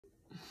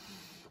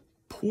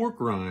pork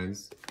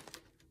rinds.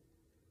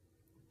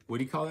 What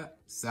do you call that?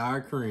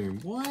 Sour cream.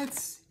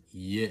 What?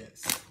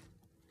 Yes.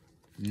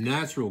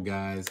 Natural,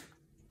 guys.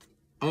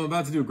 I'm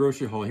about to do a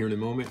grocery haul here in a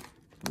moment.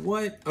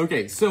 What?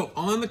 Okay, so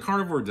on the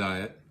carnivore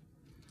diet,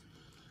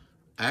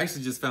 I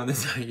actually just found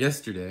this out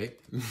yesterday,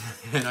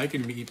 and I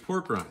can eat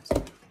pork rinds.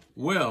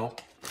 Well,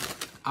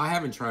 I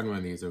haven't tried one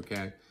of these,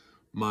 okay?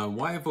 My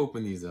wife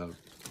opened these up,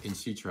 and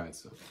she tried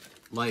some,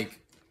 like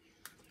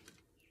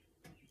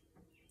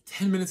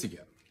 10 minutes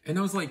ago. And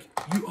I was like,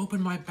 you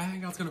opened my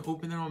bag, I was gonna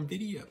open it on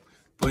video.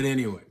 But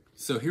anyway,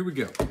 so here we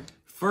go.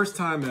 First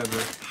time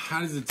ever, how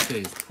does it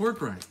taste? Pork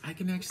rinds, I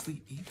can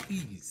actually eat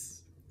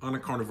these on a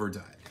carnivore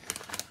diet.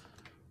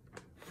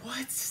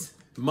 What?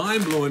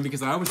 Mind blowing,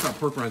 because I always thought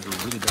pork rinds were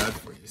really bad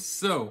for you.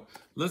 So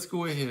let's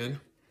go ahead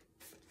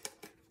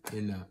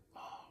and,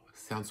 oh, it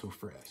sounds so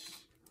fresh.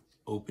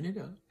 Open it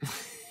up.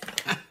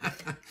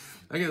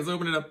 Okay, let's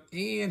open it up,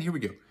 and here we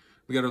go.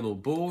 We got our little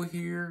bowl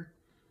here.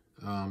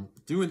 Man,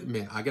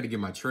 I gotta get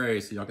my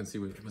tray so y'all can see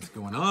what's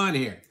going on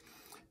here.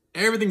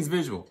 Everything's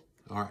visual.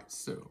 All right,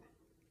 so,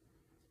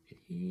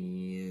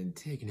 and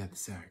taking out the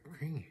sour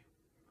cream.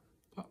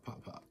 Pop,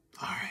 pop, pop.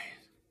 All right.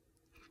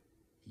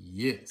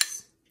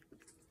 Yes.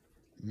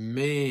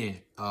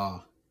 Man,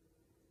 oh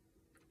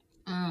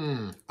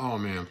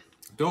man.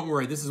 Don't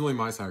worry, this is only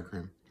my sour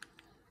cream.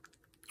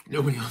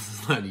 Nobody else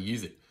is allowed to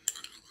use it.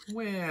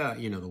 Well,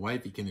 you know, the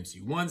wifey can if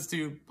she wants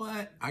to,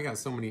 but I got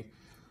so many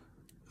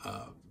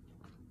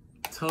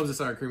tubs of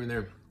sour cream in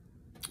there.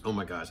 Oh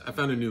my gosh, I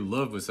found a new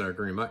love with sour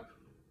cream. I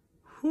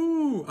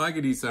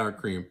could eat sour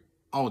cream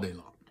all day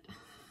long.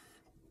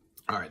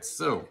 All right,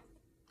 so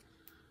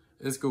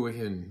let's go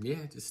ahead and,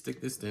 yeah, just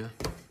stick this down.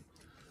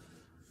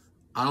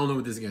 I don't know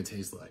what this is gonna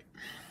taste like.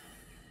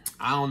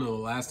 I don't know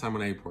the last time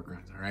when I ate pork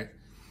rinds, all right?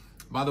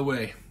 By the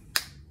way,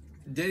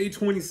 day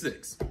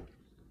 26.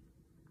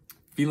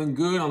 Feeling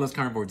good on this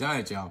carnivore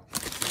diet, y'all.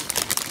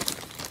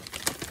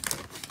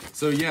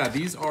 So yeah,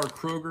 these are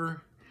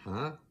Kroger,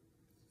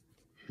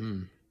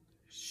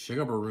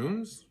 Sugar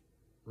Runes,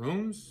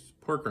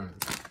 pork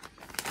rinds.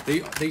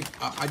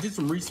 I did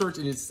some research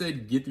and it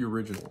said get the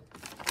original.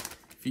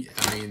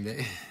 I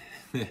mean,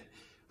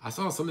 I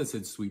saw some that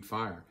said Sweet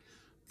Fire.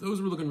 Those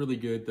were looking really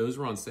good. Those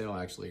were on sale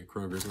actually at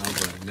Kroger's, and I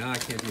was like, nah, I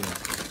can't do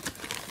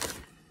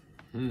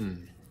that.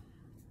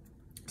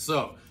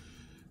 So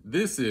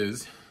this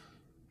is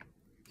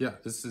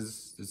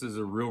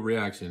a real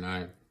reaction.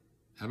 I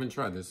haven't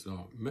tried this,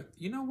 so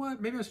you know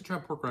what? Maybe I should try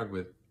pork rind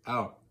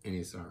without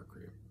any sour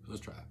cream. Let's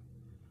try it.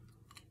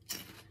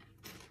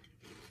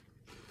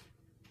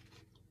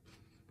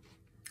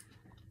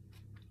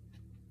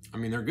 I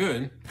mean, they're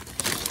good.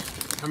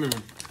 I mean,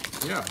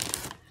 yeah.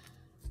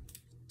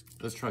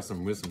 Let's try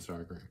some with some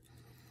sour cream.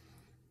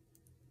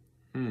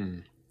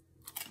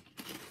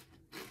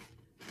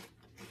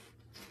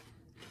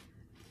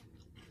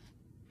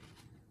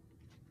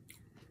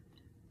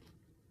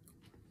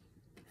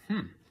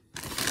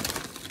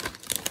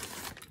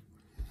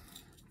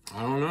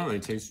 I don't know, they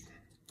taste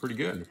pretty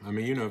good. I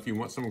mean, you know, if you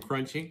want something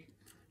crunchy,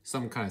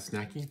 something kind of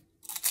snacky.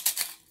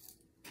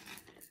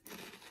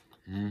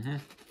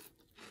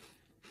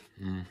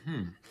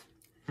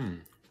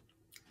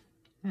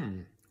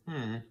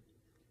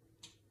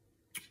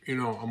 You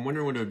know, I'm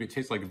wondering what it would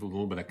taste like with a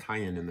little bit of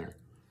cayenne in there.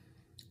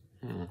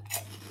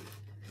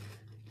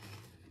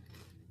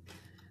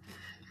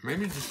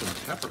 Maybe just some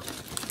pepper.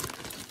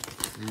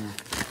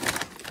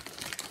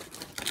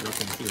 Y'all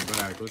can see the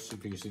bag. Let's see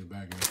if you can see the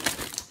bag now.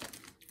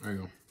 There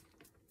you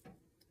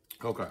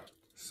go. Okay,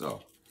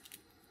 so.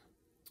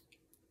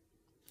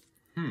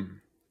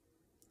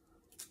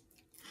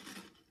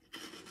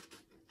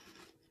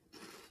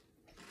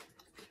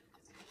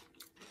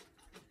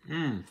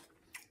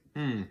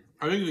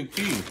 I think the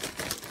key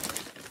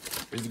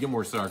is to get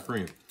more sour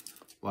cream.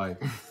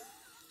 Like,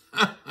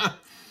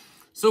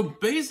 so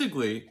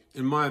basically,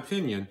 in my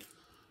opinion,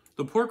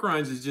 the pork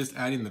rinds is just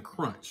adding the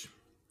crunch.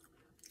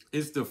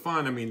 It's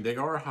defined, I mean, they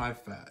are high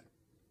fat.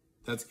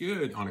 That's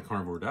good on a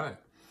carnivore diet.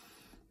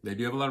 They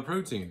do have a lot of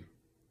protein.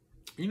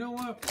 You know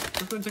what?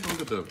 Let's go and take a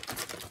look at the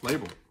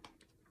label.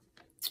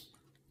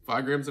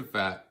 5 grams of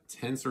fat,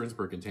 10 servings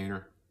per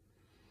container.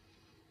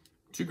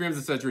 2 grams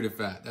of saturated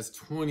fat. That's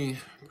 20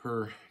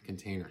 per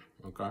container.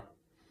 Okay.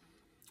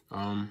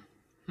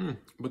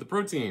 But the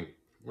protein,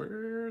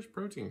 where's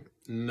protein?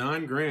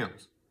 9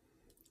 grams.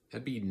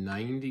 That'd be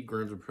 90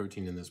 grams of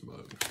protein in this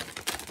mug.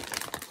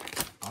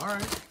 All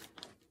right.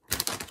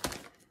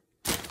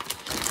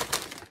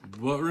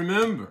 But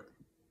remember,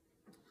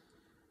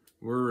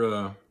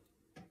 we're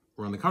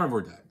on the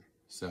carnivore diet,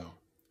 so.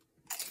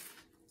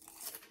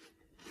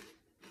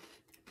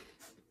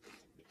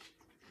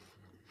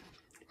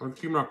 I'm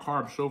keeping my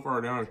carbs so far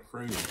down, it's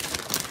crazy.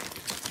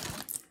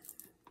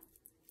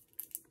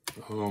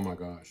 Oh my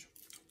gosh.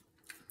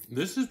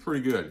 This is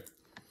pretty good.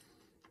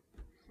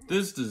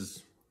 This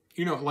is,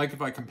 you know, like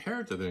if I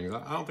compare it to things,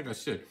 I don't think I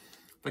should.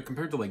 If I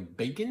compare it to like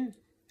bacon,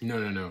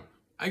 no.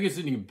 I can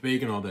sit and eat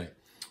bacon all day.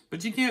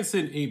 But you can't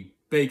sit and eat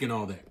bacon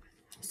all day.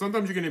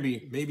 Sometimes you're gonna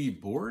be maybe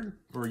bored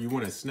or you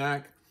want a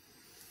snack.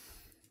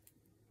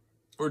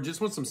 or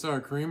just want some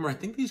sour cream, or I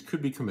think these could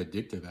become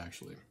addictive,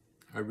 actually.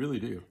 I really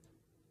do.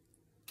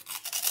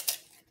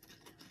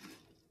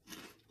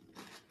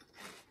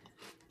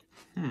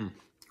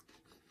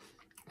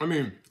 I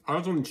mean, I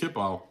was on the chip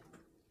aisle.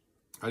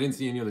 I didn't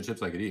see any other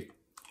chips I could eat.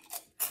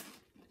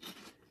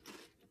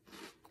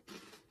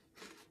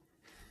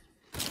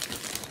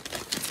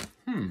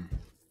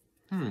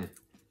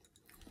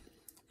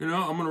 You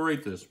know, I'm gonna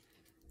rate this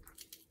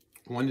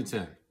 1 to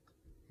 10.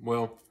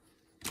 Well,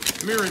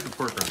 let me rate the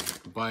pork rinds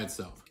by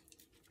itself.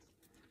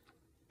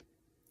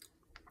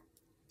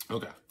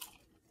 Okay.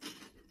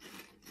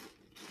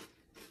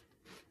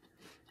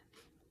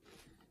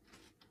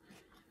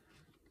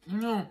 You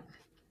know,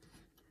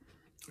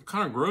 it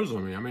kind of grows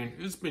on me. I mean,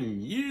 it's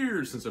been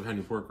years since I've had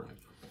any pork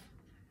rinds.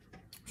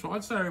 So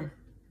I'd say,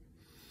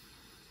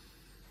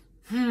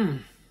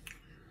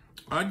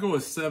 I'd go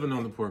a 7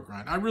 on the pork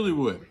rind. I really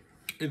would.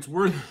 It's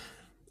worth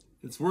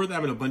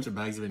having a bunch of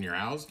bags of it in your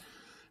house.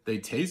 They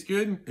taste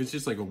good. It's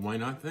just like a why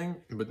not thing.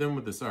 But then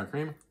with the sour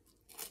cream,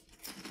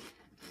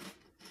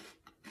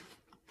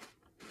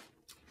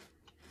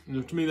 you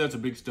know, to me, that's a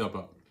big step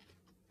up.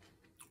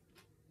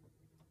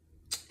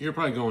 You're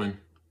probably going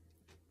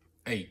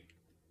 8,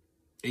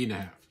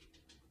 8.5.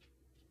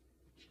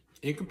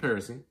 In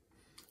comparison,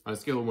 on a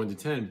scale of 1 to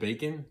 10,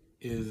 bacon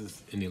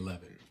is an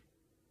 11,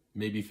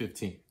 maybe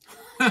 15.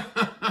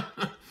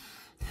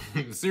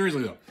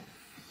 Seriously though.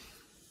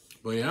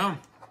 But yeah,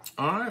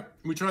 all right,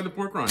 we tried the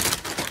pork rind.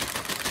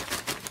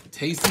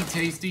 Tasty,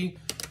 tasty.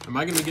 Am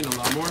I gonna be getting a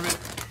lot more of it?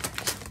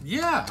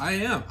 Yeah, I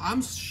am.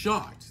 I'm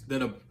shocked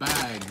that a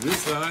bag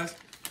this size,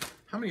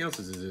 how many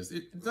ounces is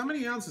this? How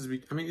many ounces?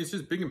 I mean, it's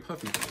just big and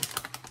puffy.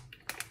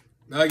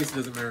 I guess it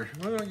doesn't matter.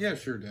 Well, yeah,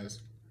 sure it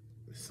does.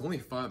 It's only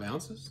 5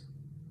 ounces.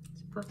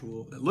 It's perfect.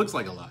 It looks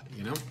like a lot,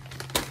 you know?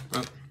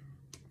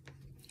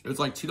 It's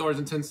like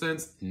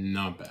 $2.10.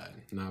 Not bad,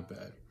 not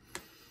bad.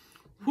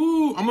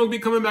 Whoo, I'm gonna be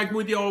coming back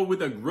with y'all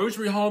with a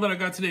grocery haul that I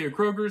got today at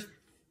Kroger's.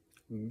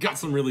 Got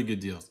some really good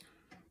deals.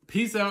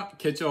 Peace out,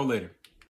 catch y'all later.